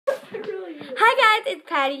Hi guys, it's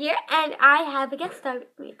Patty here, and I have a guest star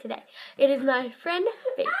with me today. It is my friend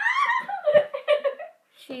Faith.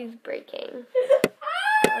 She's breaking.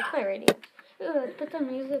 That's my radio. Ooh, let's put some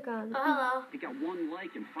music on. Hello. You got one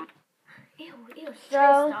like and five. Ew,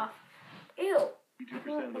 So, stuff. Ew.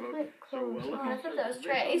 52% of the vote. So Oh, I thought that was this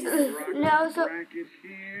trays. No, so- bracket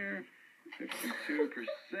here,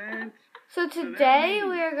 52%. So today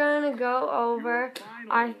we are going to go over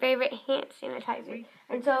our favorite hand sanitizer.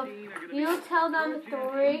 And so you tell them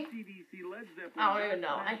three. I don't even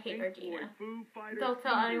know. I hate Regina. Don't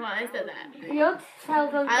tell anyone I said that. You'll tell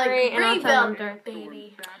them I three, like and I'll tell them three.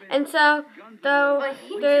 baby. And so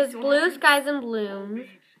there's Blue Skies and Blooms.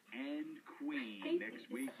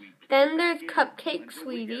 Then there's Cupcake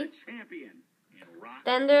Sweetie.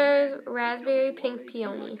 Then there's Raspberry Pink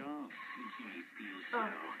Peony. Oh.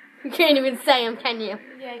 You can't even say them, can you?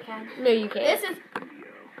 Yeah, I can. No, you can't. This is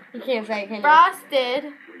You can't say it, can you? Frosted.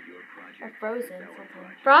 Or Frozen.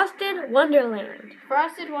 Something. Frosted Wonderland.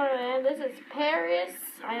 Frosted Wonderland. This is Paris.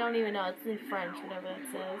 I don't even know. It's in French, whatever that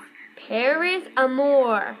says. Paris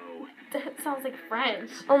Amour. That sounds like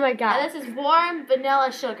French. Oh my god. And this is warm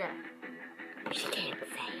vanilla sugar. She can't say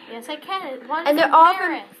it. Yes, I can. One's And from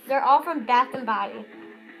they're all from Bath and Body.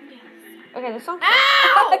 Yes. Okay, this song. Ow!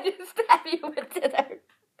 I just stabbed you with scissors.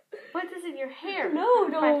 Put this in your hair. No,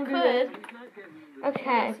 If don't do I that. could.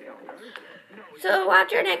 Okay. So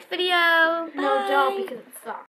watch our next video. No, Bye. don't, because